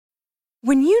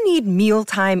When you need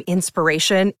mealtime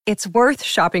inspiration, it's worth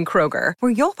shopping Kroger,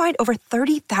 where you'll find over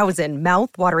 30,000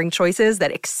 mouth-watering choices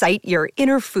that excite your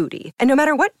inner foodie. And no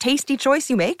matter what tasty choice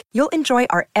you make, you'll enjoy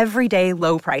our everyday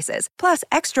low prices, plus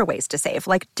extra ways to save,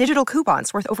 like digital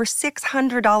coupons worth over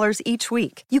 $600 each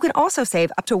week. You can also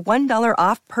save up to $1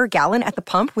 off per gallon at the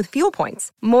pump with fuel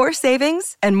points. More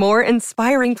savings and more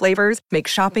inspiring flavors make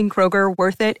shopping Kroger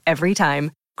worth it every time.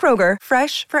 Kroger,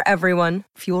 fresh for everyone.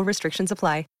 Fuel restrictions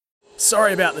apply.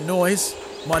 Sorry about the noise.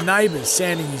 My neighbour's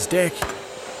sanding his deck.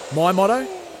 My motto?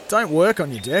 Don't work on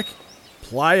your deck,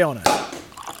 play on it.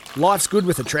 Life's good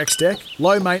with a Trex deck.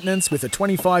 Low maintenance with a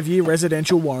 25-year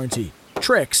residential warranty.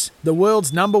 Trex, the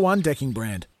world's #1 decking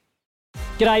brand.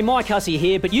 G'day, Mike Hussey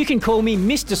here, but you can call me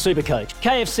Mr. Supercoach.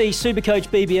 KFC Supercoach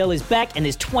BBL is back and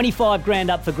there's 25 grand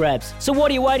up for grabs. So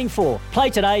what are you waiting for? Play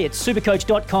today at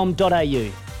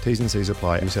supercoach.com.au. T's and C's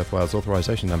apply. New South Wales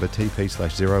authorisation number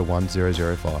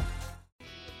TP/01005.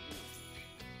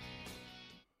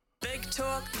 Big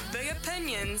talk, big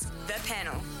opinions, the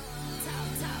panel.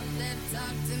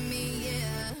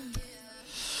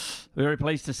 Very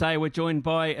pleased to say we're joined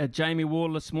by Jamie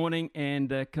Wall this morning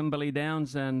and Kimberly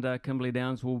Downs, and Kimberly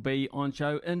Downs will be on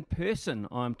show in person,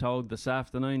 I'm told, this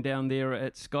afternoon down there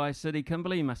at Sky City.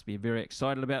 Kimberly, you must be very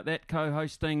excited about that,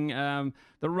 co-hosting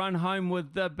the run home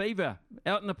with Beaver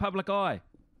out in the public eye.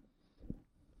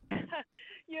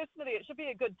 Yes, Smithy, it should be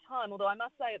a good time, although I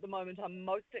must say at the moment I'm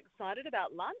most excited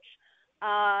about lunch.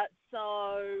 So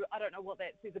I don't know what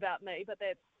that says about me, but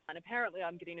that's fine. Apparently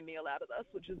I'm getting a meal out of this,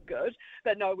 which is good.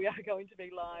 But no, we are going to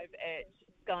be live at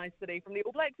Sky City from the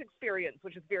All Blacks experience,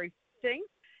 which is very fitting,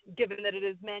 given that it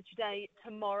is match day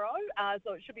tomorrow.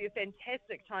 So it should be a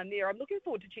fantastic time there. I'm looking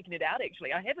forward to checking it out,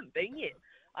 actually. I haven't been yet,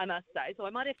 I must say, so I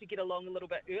might have to get along a little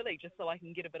bit early just so I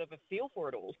can get a bit of a feel for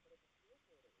it all.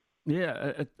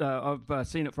 Yeah, I've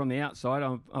seen it from the outside.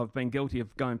 I've been guilty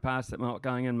of going past it, not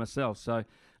going in myself. So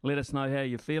let us know how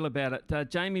you feel about it.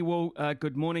 Jamie Wall,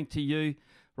 good morning to you.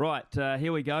 Right,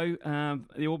 here we go.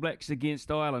 The All Blacks against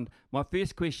Ireland. My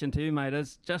first question to you, mate,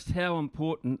 is just how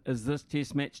important is this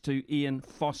test match to Ian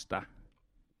Foster?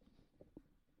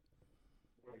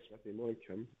 Morning, Smithy. Morning,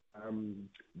 Kim.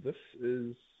 This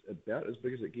is about as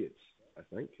big as it gets, I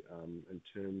think, in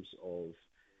terms of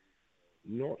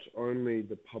not only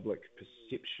the public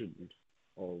perception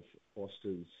of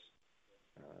Foster's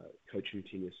coaching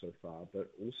tenure so far,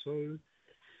 but also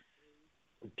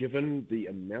given the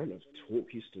amount of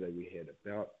talk yesterday we had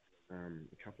about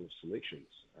a couple of selections,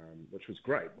 which was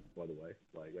great, by the way.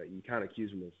 Like you can't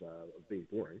accuse him of being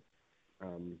boring,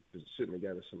 because it certainly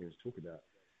gave us something to talk about.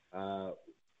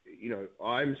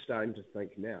 I'm starting to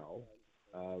think now,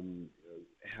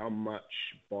 how much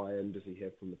buy-in does he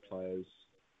have from the players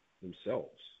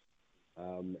themselves?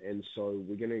 And so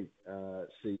we're going to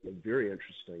see a very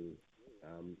interesting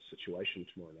situation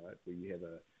tomorrow night, where you have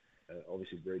a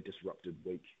obviously very disrupted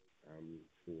week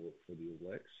for the All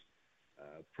Blacks.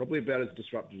 Probably about as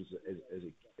disrupted as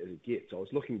it gets. I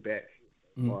was looking back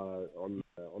on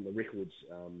the records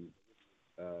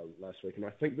last week, and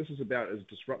I think this is about as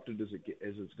disrupted as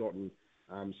it's gotten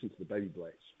since the Baby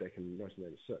Blacks back in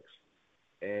 1986.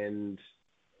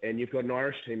 And you've got an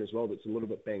Irish team as well that's a little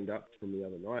bit banged up from the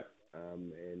other night,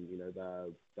 and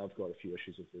they've got a few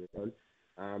issues of their own.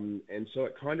 And so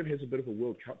it kind of has a bit of a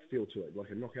World Cup feel to it, like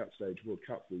a knockout stage World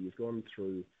Cup, where you've gone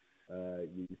through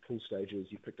your pool stages,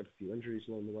 you've picked up a few injuries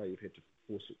along the way, you've had to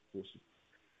force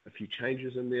a few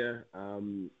changes in there,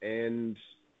 and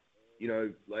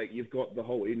you've got the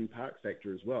whole Eden Park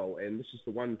factor as well. And this is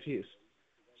the one test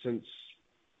since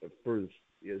for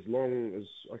as long as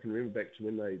I can remember back to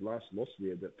when they last lost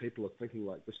there that people are thinking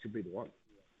like this could be the one.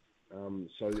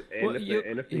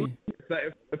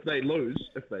 If they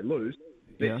lose,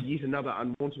 that's yet another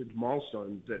unwanted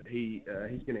milestone that he's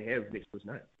going to have next to his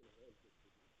name.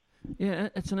 Yeah,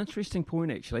 it's an interesting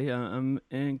point actually. And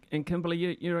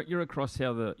Kimberly, you're across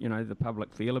how the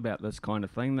public feel about this kind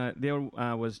of thing. There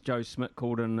was Joe Schmidt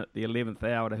called in at the 11th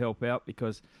hour to help out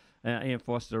because Ian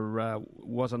Foster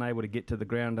wasn't able to get to the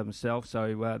ground himself.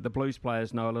 So the Blues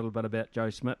players know a little bit about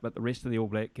Joe Schmidt, but the rest of the All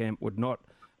Black camp would not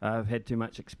have had too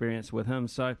much experience with him.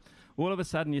 So all of a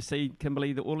sudden you see,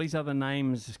 Kimberly, all these other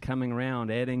names coming around,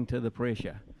 adding to the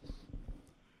pressure.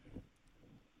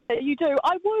 You do.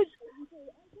 I would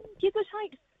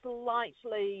hesitate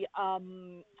slightly. I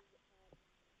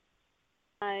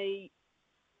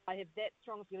have that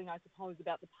strong feeling, I suppose,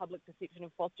 about the public perception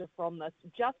of Foster from this,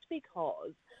 just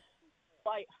because,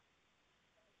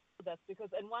 because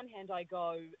in one hand I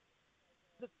go,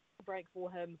 this break for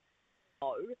him,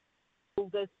 no. Will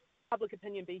this public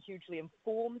opinion be hugely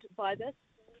informed by this?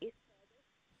 Yes.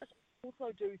 I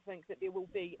also do think that there will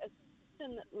be a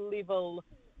certain level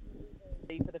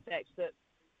for the fact that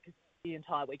the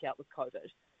entire week out with COVID.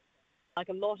 Like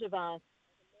a lot of us,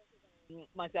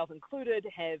 myself included,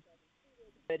 have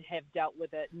dealt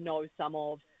with it, know some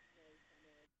of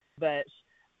it,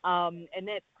 and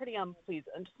that's pretty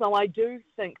unpleasant. So I do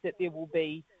think that there will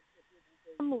be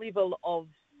some level of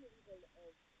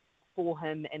for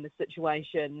him and the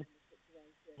situation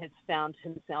he has found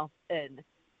himself in.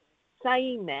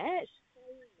 Saying that,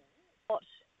 not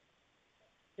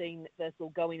seeing this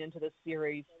or going into this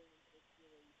series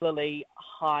really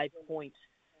high point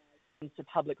into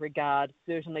public regard.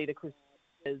 Certainly the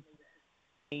Crusaders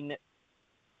in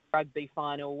rugby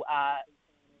final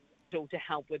still to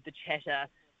help with the chatter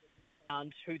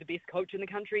around who the best coach in the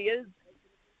country is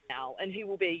now, and he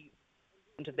will be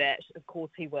into that. Of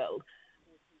course, he will.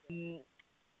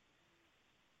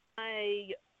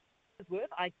 I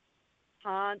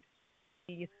can't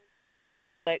see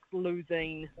Blacks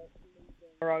losing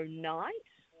tomorrow night.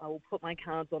 I will put my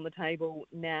cards on the table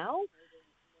now.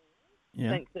 I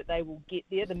think that they will get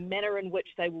there. The manner in which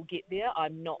they will get there,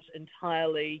 I'm not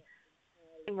entirely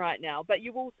right now. But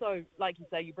you also, like you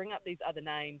say, you bring up these other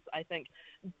names. I think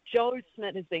Joe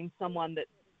Schmidt has been someone that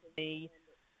he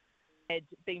had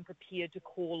been prepared to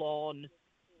call on.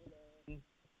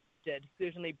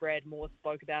 Certainly Brad Moore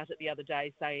spoke about it the other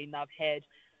day, saying they've had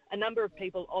a number of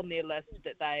people on their list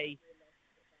that they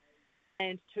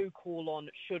and to call on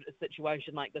should a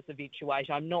situation like this eventuate.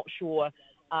 I'm not sure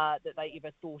that they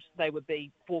ever thought they would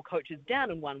be 4 coaches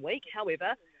down in 1 week.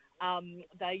 However,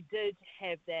 they did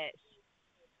have that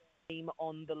team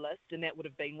on the list, and that would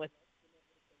have been with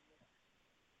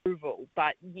approval.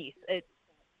 But yes, it's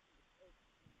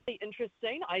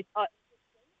interesting. I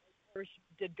Irish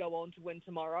did go on to win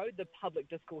tomorrow. The public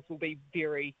discourse will be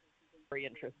very, very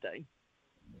interesting.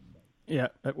 Yeah,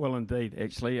 it will indeed.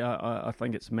 Actually, I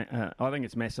think it's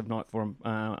massive night for him.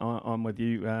 I'm with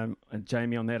you, and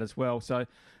Jamie, on that as well. So,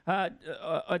 I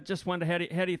just wonder how do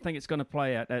you think it's going to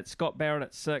play out? Scott Barrett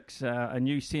at 6, a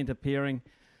new centre pairing.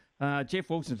 Jeff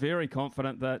Wilson's very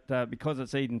confident that because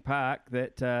it's Eden Park,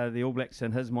 that the All Blacks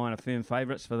in his mind are firm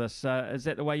favourites for this. Is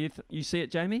that the way you see it,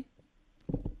 Jamie?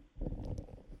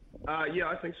 Yeah,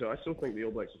 I think so. I still think the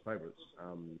All Blacks are favourites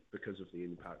because of the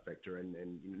Eden Park factor,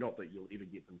 and not that you'll ever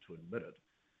get them to admit it,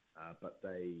 but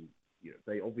they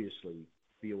obviously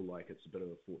feel like it's a bit of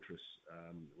a fortress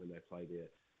when they play there,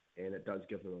 and it does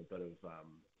give them a bit of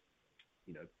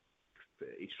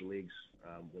extra legs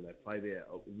when they play there,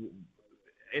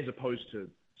 as opposed to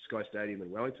Sky Stadium in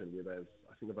Wellington, where I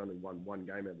think they've only won 1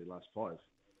 game out of their last 5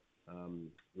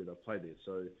 where they've played there.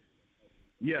 So.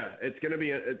 Yeah, it's going to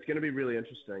be really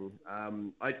interesting.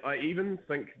 I even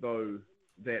think though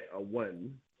that a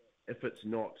win, if it's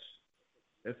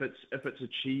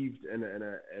achieved in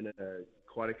a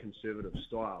quite a conservative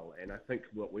style, and I think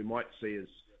what we might see is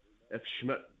if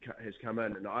Schmidt has come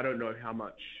in, and I don't know how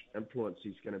much influence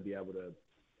he's going to be able to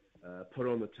put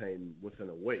on the team within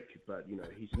a week, but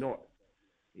he's not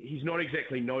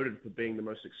exactly noted for being the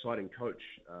most exciting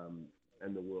coach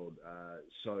in the world.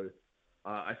 So.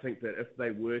 I think that if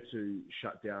they were to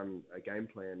shut down a game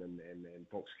plan and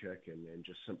box kick and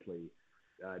just simply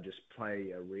just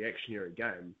play a reactionary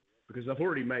game, because they've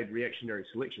already made reactionary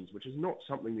selections, which is not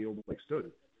something the All Blacks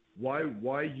do.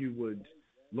 Why you would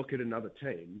look at another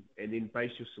team and then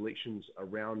base your selections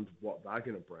around what they're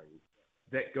going to bring,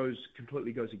 that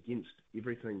completely goes against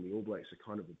everything the All Blacks are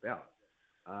kind of about.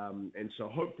 And so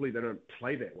hopefully they don't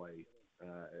play that way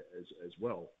as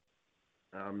well.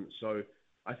 So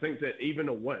I think that even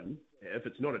a win, if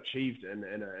it's not achieved in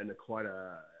a quite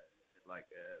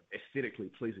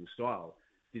aesthetically pleasing style,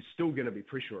 there's still going to be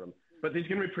pressure on him. But there's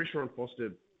going to be pressure on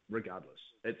Foster regardless.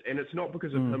 It's not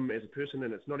because of him as a person,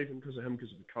 and it's not even because of him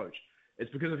because of the coach. It's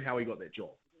because of how he got that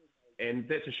job. And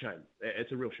that's a shame.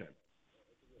 It's a real shame.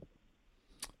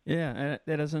 Yeah,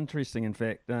 that is interesting, in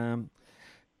fact.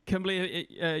 Kimberly,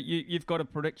 you've got a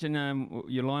prediction.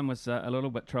 Your line was a little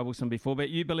bit troublesome before, but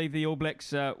you believe the All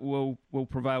Blacks will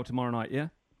prevail tomorrow night, yeah?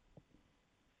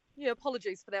 Yeah,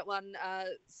 apologies for that one,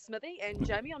 Smithy and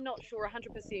Jamie. I'm not sure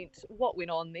 100% what went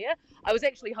on there. I was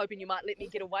actually hoping you might let me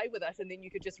get away with it, and then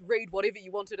you could just read whatever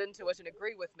you wanted into it and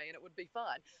agree with me, and it would be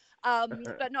fine.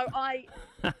 But no,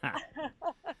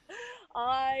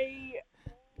 I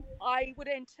would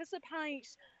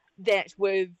anticipate that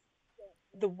with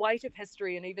the weight of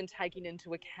history, and even taking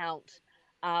into account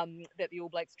that the All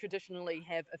Blacks traditionally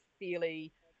have a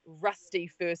fairly rusty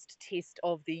first test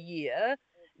of the year,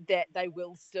 that they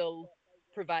will still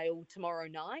prevail tomorrow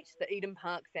night. The Eden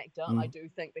Park factor, I do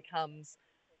think, becomes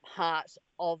part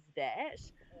of that.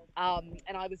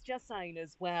 And I was just saying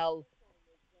as well,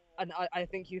 and I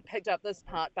think you picked up this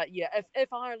part, but yeah,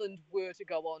 if Ireland were to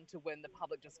go on to win, the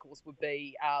public discourse would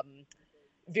be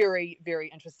very, very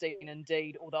interesting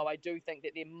indeed, although I do think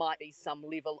that there might be some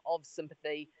level of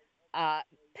sympathy,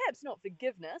 perhaps not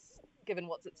forgiveness, given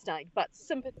what's at stake, but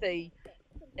sympathy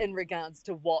in regards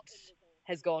to what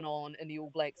has gone on in the All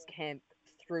Blacks camp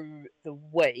through the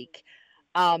week.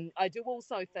 I do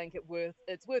also think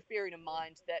it's worth bearing in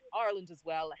mind that Ireland as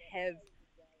well have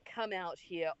come out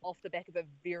here off the back of a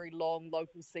very long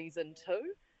local season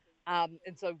too. And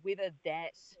so whether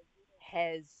that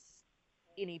has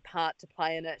any part to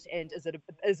play in it and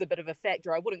is a bit of a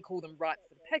factor, I wouldn't call them ripe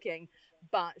for the picking,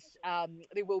 but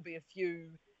there will be a few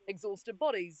exhausted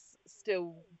bodies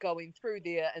still going through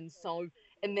there. And so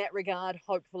in that regard,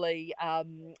 hopefully,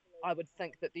 I would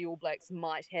think that the All Blacks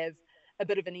might have a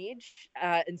bit of an edge.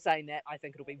 In saying that, I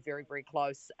think it'll be very, very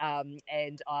close.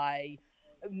 And I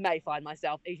may find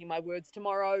myself eating my words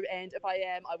tomorrow. And if I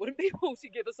am, I wouldn't be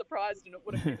altogether surprised, and it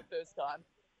wouldn't be the first time.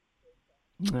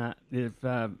 They've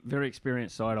very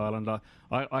experienced side, Ireland.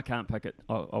 I can't pick it.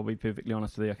 I'll be perfectly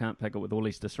honest with you. I can't pick it with all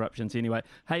these disruptions anyway.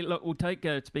 Hey, look, we'll take,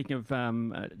 speaking of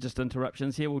just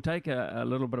interruptions here, we'll take a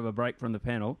little bit of a break from the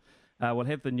panel. We'll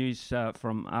have the news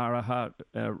from Araha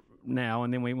now,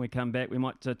 and then when we come back, we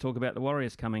might talk about the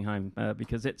Warriors coming home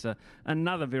because that's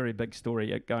another very big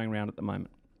story going around at the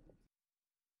moment.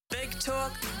 Big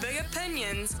talk, big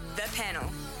opinions, the panel.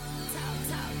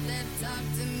 Talk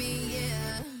to me,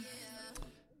 yeah.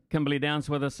 Kimberly Downs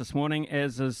with us this morning,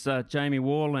 as is Jamie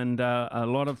Wall, and a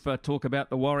lot of talk about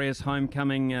the Warriors'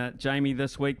 homecoming, Jamie,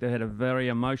 this week. They had a very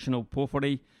emotional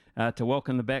pōwhiri to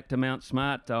welcome them back to Mount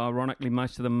Smart. Ironically,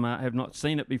 most of them have not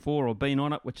seen it before or been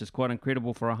on it, which is quite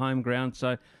incredible for a home ground.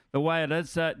 So the way it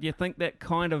is, do you think that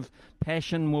kind of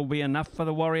passion will be enough for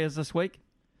the Warriors this week?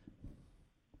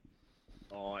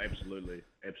 Oh, absolutely.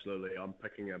 Absolutely. I'm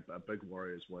picking a big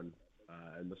Warriors win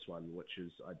in this one, which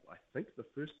is, I think, the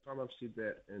first time I've said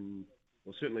that in,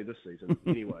 well, certainly this season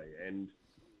anyway. And,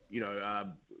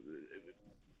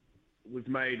 we've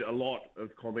made a lot of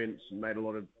comments, made a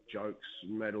lot of jokes,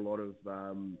 made a lot of,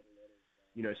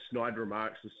 snide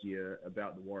remarks this year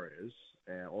about the Warriors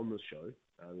on this show.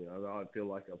 I feel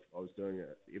like I was doing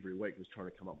it every week, was trying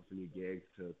to come up with a new gag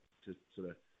to sort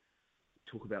of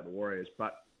talk about the Warriors.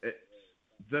 But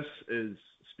this is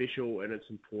special and it's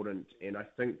important, and I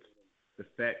think the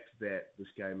fact that this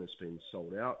game has been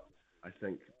sold out, I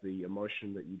think the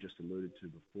emotion that you just alluded to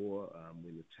before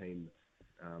when the team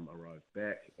arrived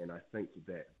back, and I think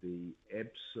that the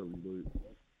absolute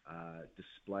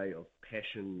display of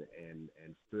passion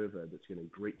and fervour that's going to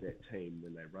greet that team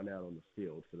when they run out on the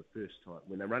field for the first time,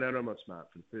 when they run out on Mount Smart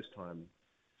for the first time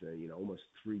for almost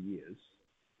 3 years,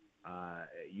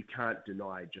 you can't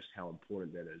deny just how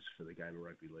important that is for the game of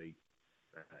rugby league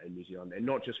in New Zealand, and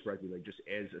not just rugby league, just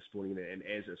as a sporting event and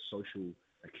as a social,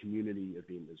 a community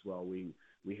event as well. We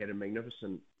had a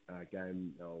magnificent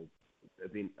game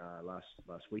event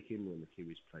last weekend when the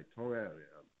Kiwis played Tonga.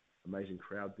 Amazing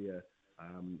crowd there,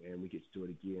 and we get to do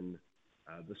it again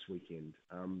this weekend.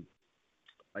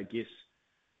 I guess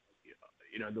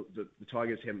the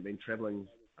Tigers haven't been travelling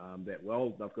that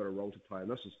well. They've got a role to play,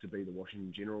 and this is to be the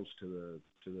Washington Generals to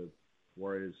the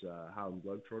Warriors Harlem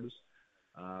Globetrotters.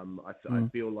 I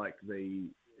feel like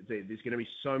there's going to be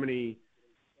so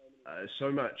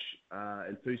much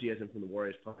enthusiasm from the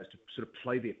Warriors players to sort of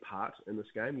play their part in this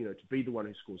game. To be the one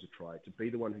who scores a try, to be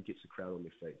the one who gets the crowd on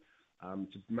their feet,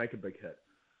 to make a big hit.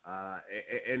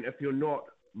 And if you're not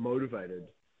motivated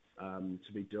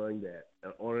to be doing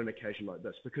that on an occasion like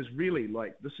this, because really,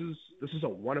 like, this is a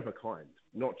one of a kind,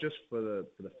 not just for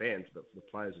the fans, but for the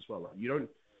players as well. Like,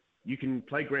 you can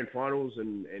play grand finals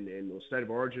and or state of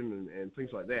origin and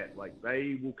things like that. Like,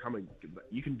 they will come and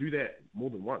you can do that more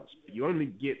than once. But you only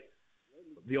get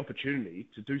the opportunity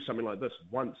to do something like this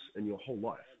once in your whole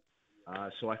life.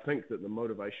 So I think that the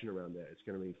motivation around that is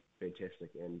going to be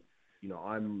fantastic. And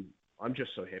I'm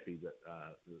just so happy that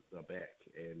they're back,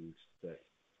 and that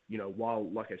while,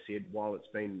 like I said, while it's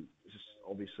been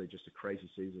obviously just a crazy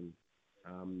season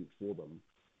for them,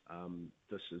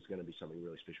 this is going to be something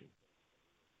really special.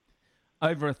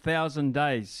 Over 1,000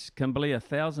 days, Kimberly,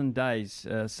 1,000 days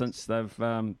since they've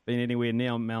been anywhere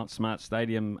near Mount Smart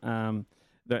Stadium.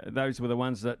 Those were the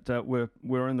ones that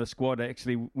were in the squad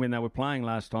actually when they were playing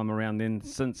last time around. Then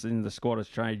since then the squad has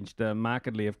changed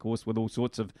markedly, of course, with all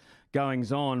sorts of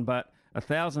goings on. But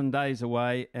 1,000 days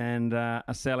away and a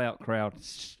sellout crowd.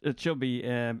 It should be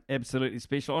absolutely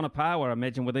special, on a par, I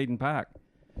imagine, with Eden Park.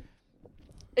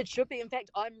 It should be. In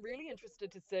fact, I'm really interested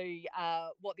to see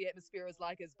what the atmosphere is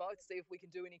like as both, see if we can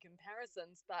do any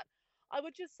comparisons. But I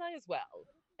would just say as well,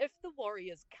 if the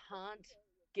Warriors can't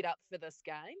get up for this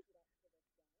game,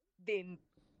 then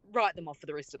write them off for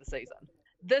the rest of the season.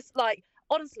 This, like,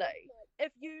 honestly,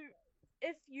 if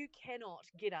you cannot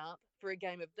get up for a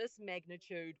game of this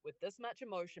magnitude with this much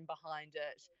emotion behind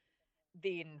it,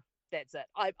 then that's it.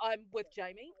 I'm with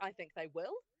Jamie. I think they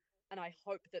will, and I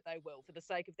hope that they will for the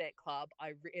sake of that club.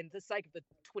 And the sake of the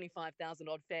 25,000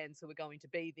 odd fans who are going to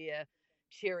be there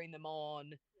cheering them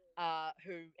on,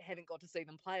 who haven't got to see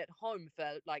them play at home for,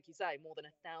 like you say, more than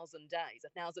 1,000 days,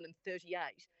 1,038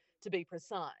 to be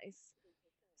precise.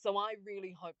 So I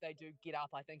really hope they do get up.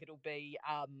 I think it'll be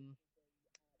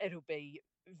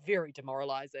very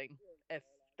demoralising if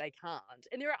they can't.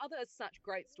 And there are other such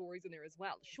great stories in there as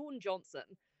well. Sean Johnson,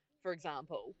 for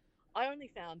example, I only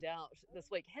found out this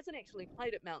week, hasn't actually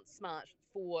played at Mount Smart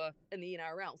in the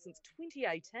NRL since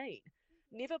 2018.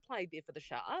 Never played there for the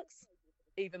Sharks,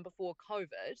 even before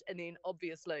COVID, and then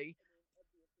obviously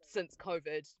since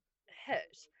COVID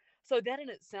hit. So that in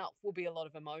itself will be a lot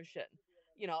of emotion.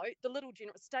 You know, the little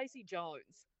general Stacey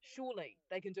Jones, surely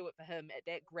they can do it for him at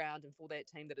that ground and for that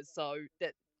team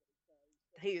that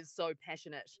he is so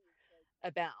passionate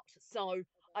about. So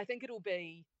I think it'll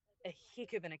be a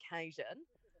heck of an occasion,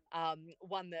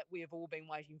 one that we have all been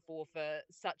waiting for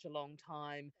such a long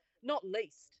time, not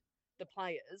least the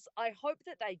players. I hope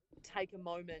that they take a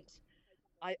moment.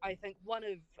 I think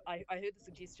I heard the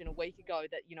suggestion a week ago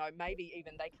that, you know, maybe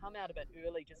even they come out a bit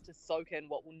early just to soak in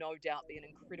what will no doubt be an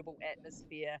incredible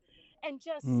atmosphere, and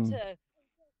just to,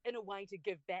 in a way, to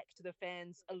give back to the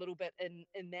fans a little bit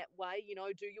in that way. You know,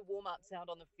 do your warm-ups out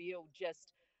on the field.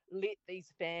 Just let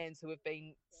these fans who have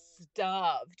been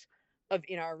starved of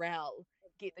NRL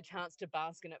get the chance to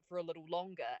bask in it for a little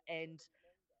longer. And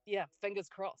yeah, fingers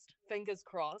crossed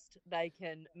they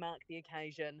can mark the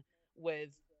occasion with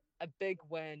a big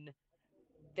win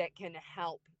that can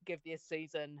help give their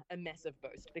season a massive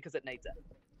boost, because it needs it.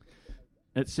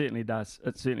 It certainly does.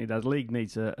 League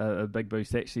needs a big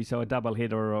boost, actually, so a double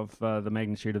header of the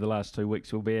magnitude of the last 2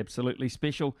 weeks will be absolutely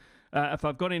special. If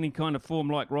I've got any kind of form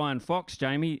like Ryan Fox,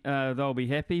 Jamie, they'll be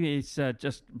happy. He's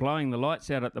just blowing the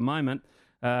lights out at the moment.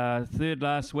 Third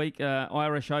last week,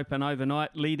 Irish Open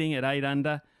overnight, leading at 8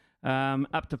 under,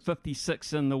 up to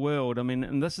 56 in the world. I mean,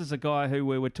 and this is a guy who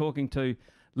we were talking to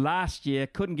last year,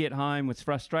 couldn't get home, was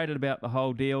frustrated about the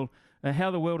whole deal.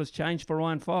 How the world has changed for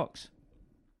Ryan Fox.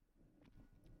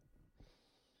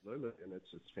 Absolutely, and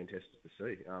it's fantastic to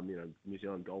see. You know, New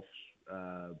Zealand golf's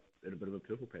at a bit of a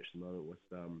purple patch at the moment with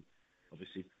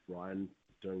obviously Ryan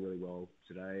doing really well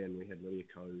today, and we had Lydia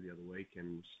Ko the other week,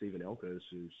 and Stephen Elkers,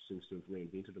 who seems to have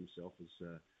reinvented himself as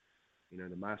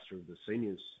the master of the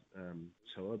seniors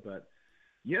tour. But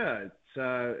yeah,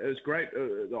 it was great.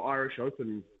 The Irish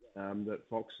Open that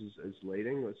Fox is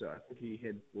leading was, I think he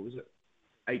had,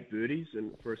 8 birdies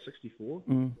for a 64,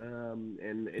 and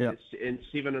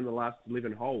 7 in the last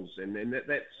 11 holes, and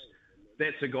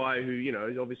that's a guy who, you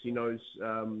know, obviously knows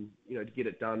to get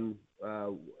it done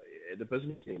at the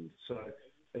business end. So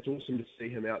it's awesome to see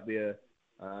him out there,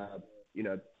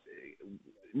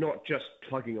 not just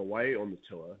plugging away on the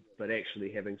tour, but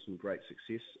actually having some great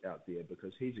success out there,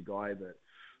 because he's a guy that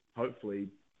hopefully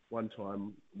one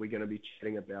time we're going to be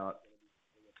chatting about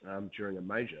during a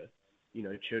major, you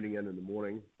know, tuning in the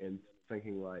morning and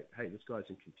thinking like, hey, this guy's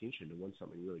in contention to win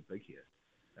something really big here.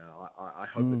 I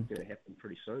hope it's going to happen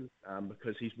pretty soon,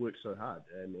 because he's worked so hard,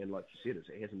 and like you said,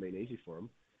 it hasn't been easy for him,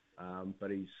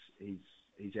 but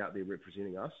he's out there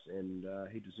representing us, and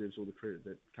he deserves all the credit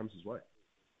that comes his way.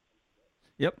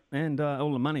 Yep, and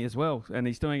all the money as well, and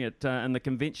he's doing it in the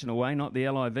conventional way, not the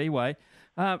LIV way.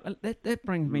 That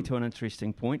brings me to an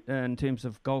interesting point in terms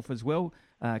of golf as well,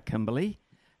 Kimberly.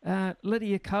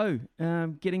 Lydia Ko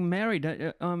getting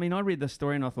married. I mean, I read this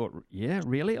story and I thought, yeah,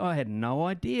 really? I had no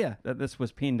idea that this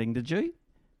was pending. Did you?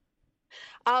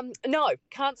 No,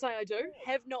 can't say I do.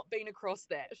 Have not been across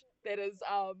that. That is,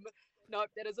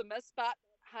 that is a miss. But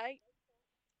hey,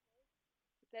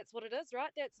 that's what it is,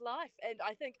 right? That's life. And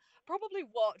I think probably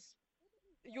what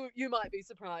you might be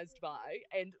surprised by,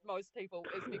 and most people,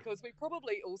 is because we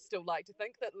probably all still like to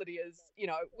think that Lydia's, you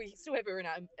know, we still have her in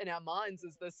our minds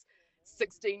as this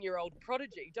 16-year-old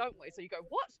prodigy, don't we? So you go,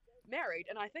 what? Married?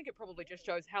 And I think it probably just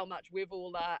shows how much we've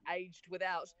all aged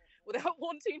without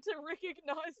wanting to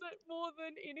recognise it more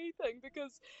than anything,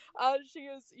 because she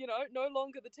is, you know, no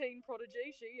longer the teen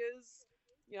prodigy. She is,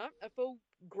 you know, a full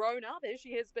grown up, as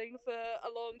she has been for a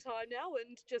long time now,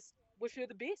 and just wish her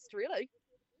the best, really.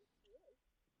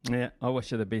 Yeah, I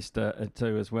wish her the best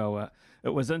too as well. It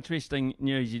was interesting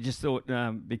news. You just thought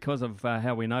because of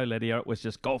how we know Lydia, it was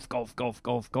just golf.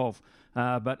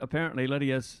 But apparently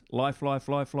Lydia's life.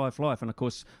 And, of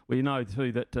course, we know,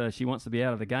 too, that she wants to be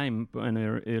out of the game in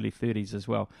her early 30s as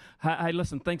well. Hey,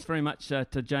 listen, thanks very much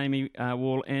to Jamie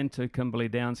Wall and to Kimberly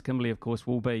Downs. Kimberly, of course,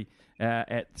 will be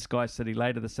at Sky City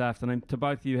later this afternoon. To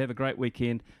both of you, have a great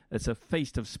weekend. It's a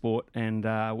feast of sport, and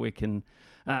we can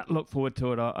look forward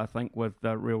to it, I think, with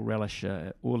real relish,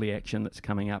 all the action that's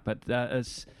coming up. But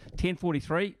it's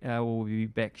 10:43. We'll be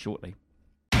back shortly.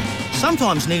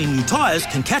 Sometimes needing new tyres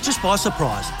can catch us by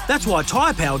surprise. That's why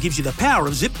Tyre Power gives you the power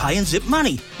of Zip Pay and Zip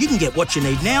Money. You can get what you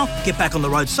need now, get back on the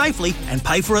road safely and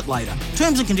pay for it later.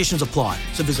 Terms and conditions apply.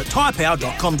 So visit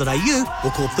tyrepower.com.au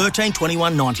or call 13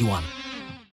 21 91.